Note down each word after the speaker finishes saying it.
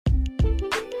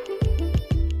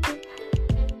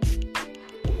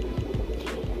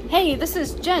Hey, this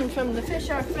is Jen from the Fish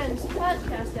Are Friends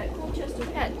podcast at Colchester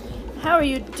Pet. How are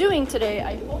you doing today?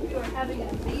 I hope you are having an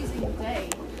amazing day.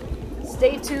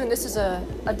 Stay tuned. This is a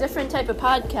different type of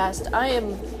podcast. I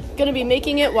am going to be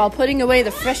making it while putting away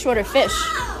the freshwater fish.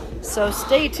 So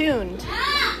stay tuned.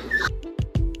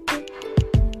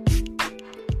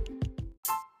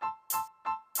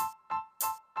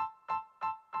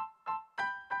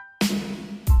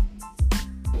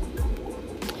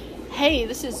 Hey,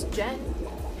 this is Jen,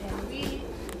 and we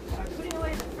are putting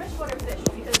away the freshwater fish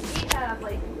because we have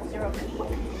like 0 fish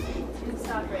in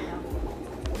stock right now.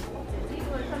 And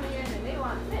people are coming in and they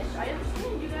want fish. I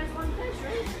understand you guys want fish,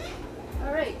 right?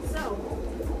 Alright, so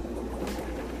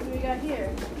what do we got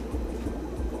here?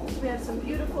 We have some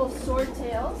beautiful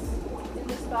swordtails in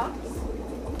this box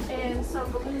and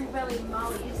some balloon belly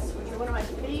mollies, which are one of my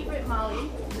favorite mollies.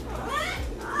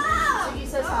 Ziggy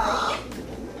says hi.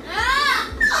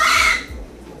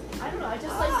 I don't know, I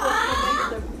just like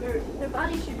the way their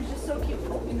body shape is just so cute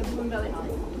in the balloon belly molly.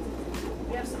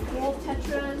 We have some gold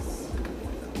tetras,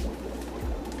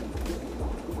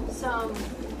 some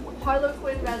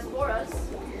harlequin rasboras.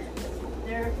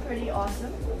 They're pretty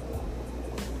awesome.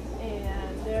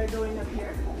 And they're going up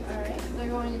here. Alright, they're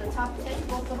going in the top 10,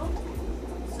 both of them.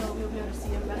 So we'll be able to see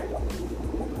them better.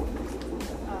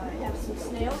 I have some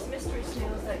snails, mystery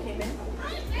snails that came in.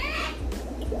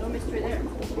 No mystery there.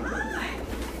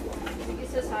 Ziggy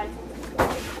says hi.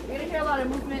 You're going to hear a lot of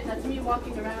movement. That's me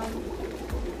walking around,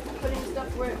 putting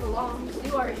stuff where it belongs.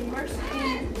 You are immersed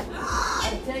in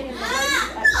a day in the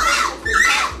life at Colchester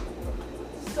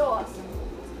Pet. So awesome.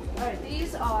 Alright,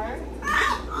 these are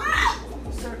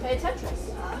Serpé tetras.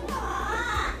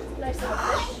 Nice little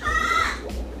fish.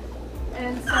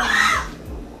 And some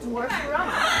dwarf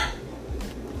piranhas.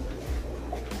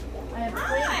 I have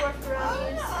plain dwarf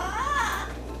piranhas,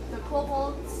 the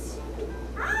kobolds,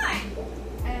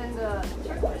 and the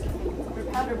turquoise, I think, or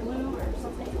powder blue or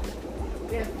something.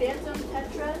 We have phantom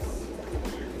tetras.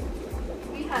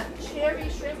 We have cherry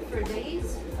shrimp for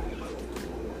days.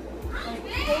 Like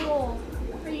total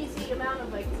crazy amount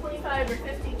of like 25 or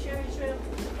 50 cherry shrimp.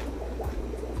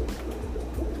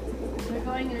 They're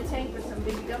going in a tank with some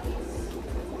big guppies.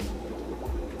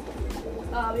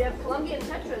 We have Colombian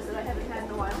tetras that I haven't had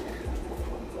in a while.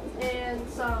 And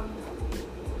some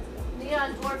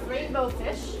neon dwarf rainbow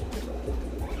fish.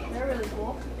 They're really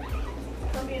cool.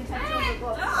 Colombian tetras will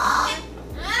go up.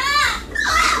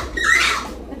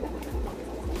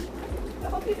 I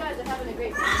hope you guys are having a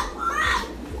great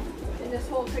day in this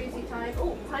whole crazy time.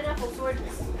 Oh, pineapple swords.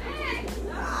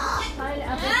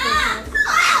 Pineapple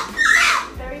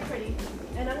swords. Very pretty.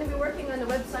 And I'm going to be working on the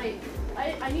website.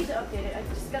 I need to update it. I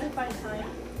just got to find time.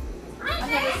 I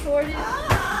have assorted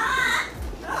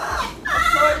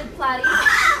platies.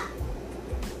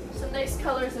 Some nice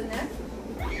colors in there.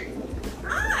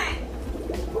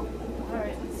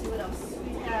 Alright, let's see what else.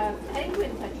 We have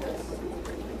penguin tetras,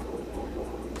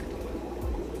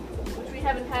 which we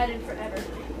haven't had in forever.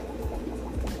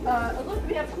 Look,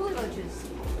 we have coolie loaches.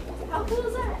 How cool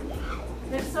is that?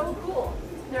 They're so cool.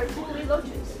 They're coolie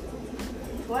loaches.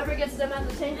 Whoever gets them out of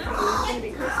the tank is going to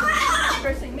be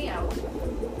cursing me out.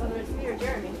 Whether it's me or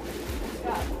Jeremy.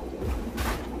 God.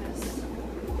 Yes.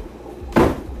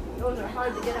 Those are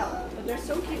hard to get out, but they're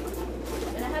so cute.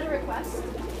 And I had a request,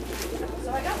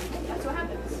 so I got them. That's what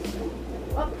happens.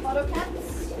 Oh,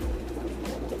 autocats.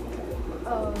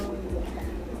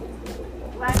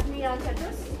 Black neon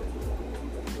tetras.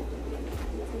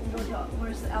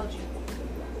 Where's the algae?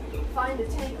 Find a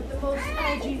tank with the most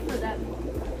algae for them.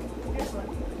 Here's one.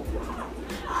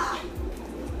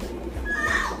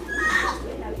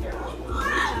 We have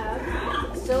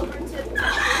silver tip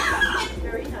tetras.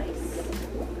 Very nice.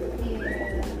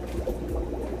 And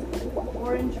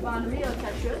orange Von Rio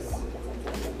tetras.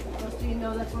 Most of you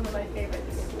know that's one of my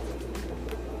favorites.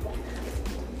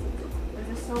 They're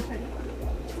just so pretty.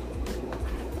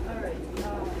 Alright,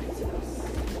 let's see what else.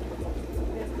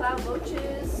 We have cloud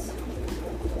loaches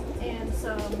and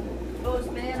some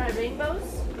Bozeman rainbows.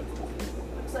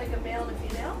 Looks like a male and a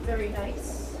female. Very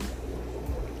nice.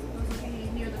 Those will be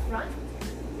near the front.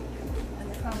 And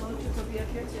the clown loaches will be up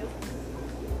here too.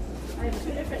 I have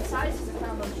 2 different sizes of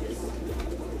clown loaches.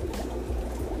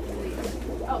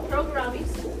 Oh,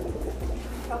 Prograramis.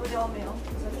 Probably all male.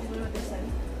 That's usually what they say.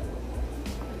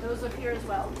 But those up here as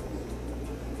well.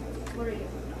 What are you?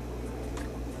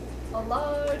 A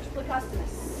large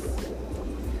Plecostomus.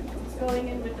 It's going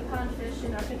in with the pondfish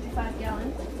in our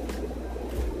 55-gallon.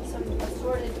 Some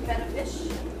assorted betta fish.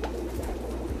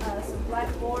 Some black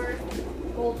boar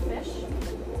goldfish.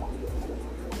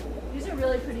 These are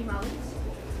really pretty mollies.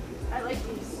 I like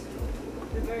these.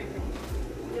 They're very pretty.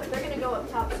 They're gonna go up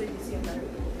top so you can see them better.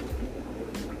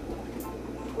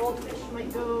 Goldfish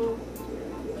might go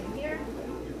in here.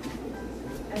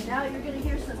 And now you're gonna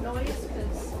hear some noise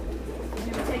because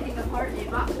we're taking apart a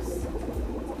box.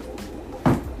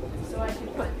 So I can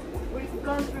put, we've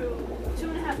gone through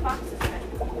 2.5 boxes already.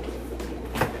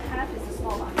 Half is the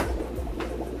small box.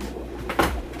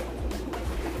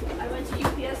 I went to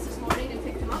UPS this morning and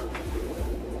picked them up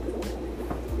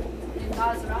in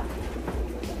Basra.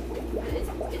 But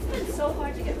it's been so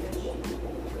hard to get fish.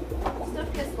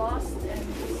 Stuff gets lost, and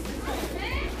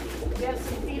we have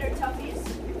some feeder toughies.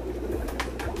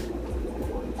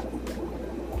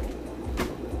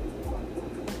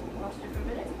 Lost it for a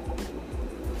minute.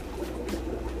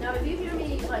 Now, if you hear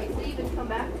me like leave and come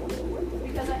back,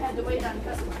 because I had to wait on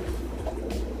customers.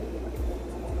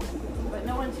 But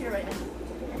no one's here right now.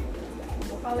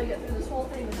 We'll probably get through this whole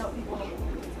thing without people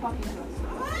talking to us.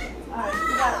 Alright,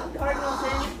 we got cardinals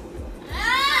in.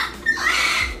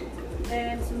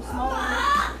 And some smaller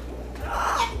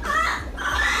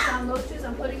San Loches.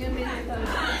 I'm putting them in with a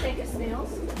tank of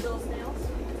snails, little snails.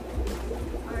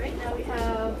 Alright, now we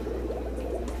have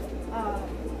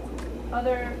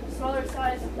other smaller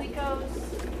size plecos,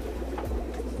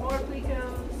 more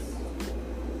plecos.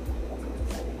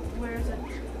 Where's an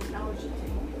algae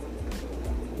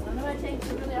tank? None of my tanks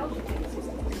are really algae tanks these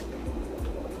days.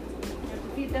 You have to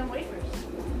feed them wafers.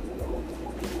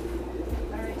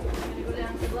 Alright, I'm going to go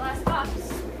down to the last box.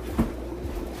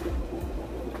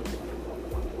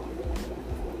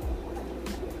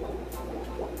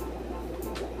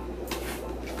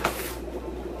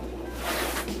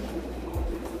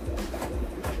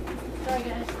 Sorry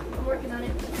guys, I'm working on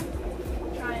it.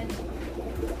 Trying.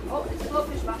 Oh, it's a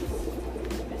blowfish box.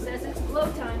 It says it's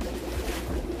blow time.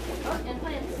 Oh, and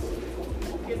plants.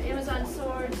 We have Amazon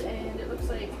swords, and it looks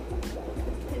like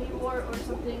Pennywort or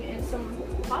something, and some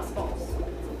moss balls.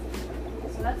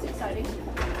 So that's exciting.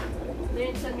 They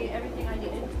didn't send me everything I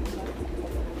needed.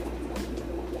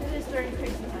 It is during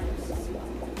crazy times.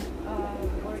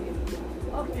 Where are you?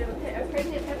 Oh, we have a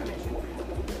pregnant peppermint shrimp.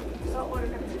 Saltwater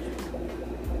peppermint shrimp.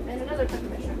 And another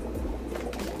peppermint shrimp.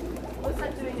 What's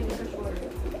that doing in the fresh water?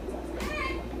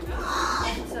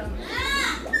 And some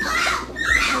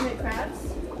hermit crabs.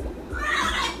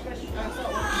 Fresh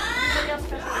saltwater. Anybody else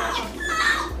fresh water?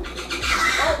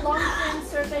 Oh, long fin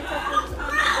survey peppers.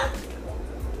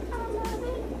 I love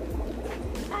it.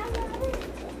 I love it.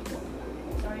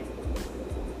 Sorry.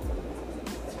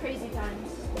 It's crazy times.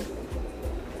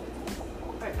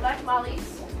 Alright, black mollies.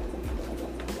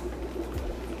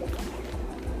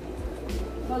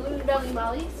 Balloon belly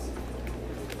mollies.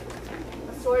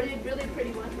 Assorted, really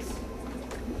pretty ones.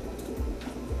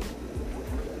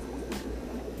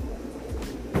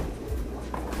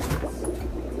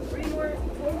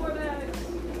 Four more bags.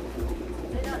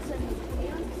 They not send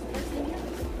neons? There's the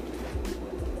neons.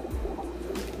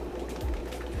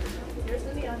 There's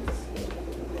the neons.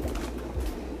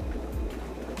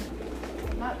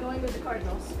 I'm not going with the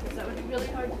cardinals, because that would be really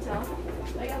hard to tell.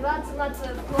 I got lots and lots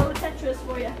of glow tetras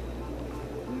for you.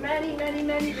 Many, many,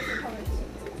 many different colors.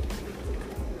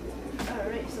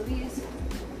 Alright, so these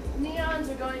neons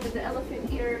are going with the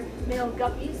elephant ear male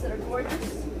guppies that are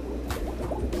gorgeous.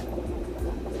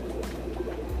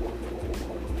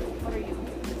 What are you?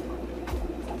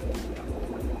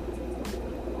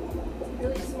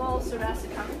 Really small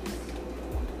Serasicums.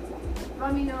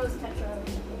 Rummy nose tetra.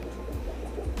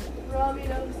 Rummy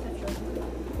nose tetra.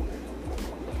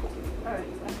 Alright,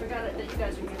 I forgot that you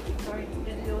guys are here. Sorry, I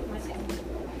had to deal with my signal.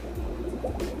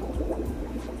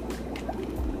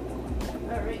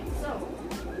 Alright, so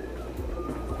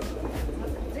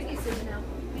Ziggy's sitting now.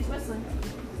 He's whistling.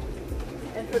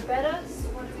 And for bettas,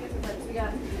 what do we have for bettas? We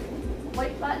got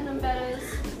white platinum bettas,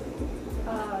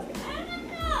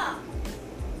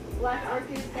 black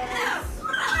orchid bettas,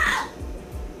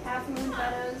 half moon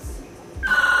bettas,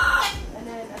 and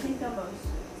then I think dumbos.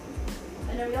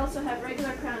 And then we also have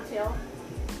regular crown tail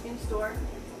in store.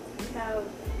 We have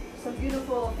some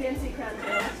beautiful fancy crown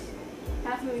tails,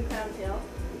 half moon crown tail,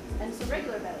 and some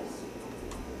regular bettas.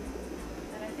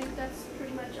 And I think that's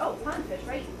pretty much, oh, pondfish,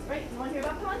 right? Right, you want to hear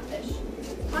about pondfish?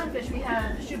 Pondfish, we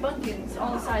have shubunkins,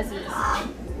 all sizes.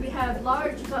 We have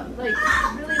large, like,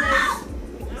 really nice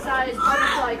size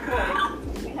butterfly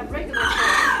koi. We have regular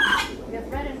koi. We have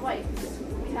red and whites.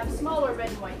 We have smaller red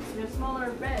and whites. We have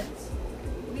smaller reds.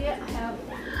 We have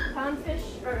pondfish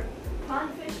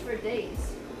for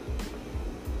days.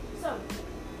 So,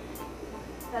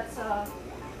 that's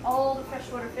all the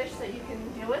freshwater fish that you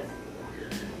can deal with.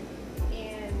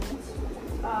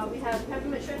 And we have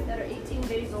peppermint shrimp that are 18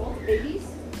 days old, babies.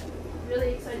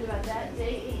 Really excited about that.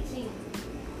 Day 18.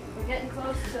 We're getting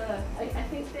close to, I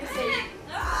think they say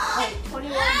like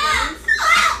 21 days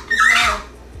is where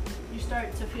you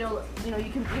start to feel,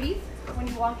 you can breathe when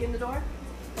you walk in the door,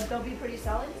 but they'll be pretty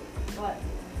solid. But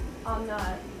I'm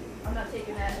not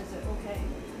taking that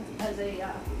as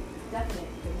a definite,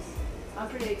 because I'm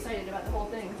pretty excited about the whole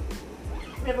thing.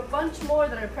 We have a bunch more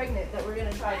that are pregnant that we're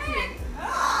gonna try too.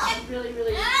 Really,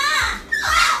 really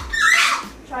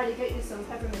try to get you some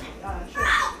peppermint shrimp.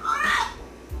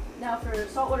 Now for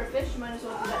saltwater fish, you might as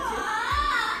well do that too.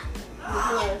 We'll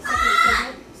do a second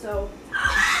segment, so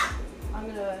I'm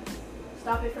gonna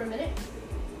stop it for a minute,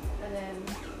 and then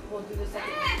we'll do the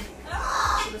second one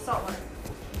for the saltwater.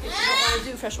 If you don't want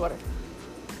to do freshwater.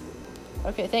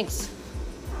 Okay, thanks.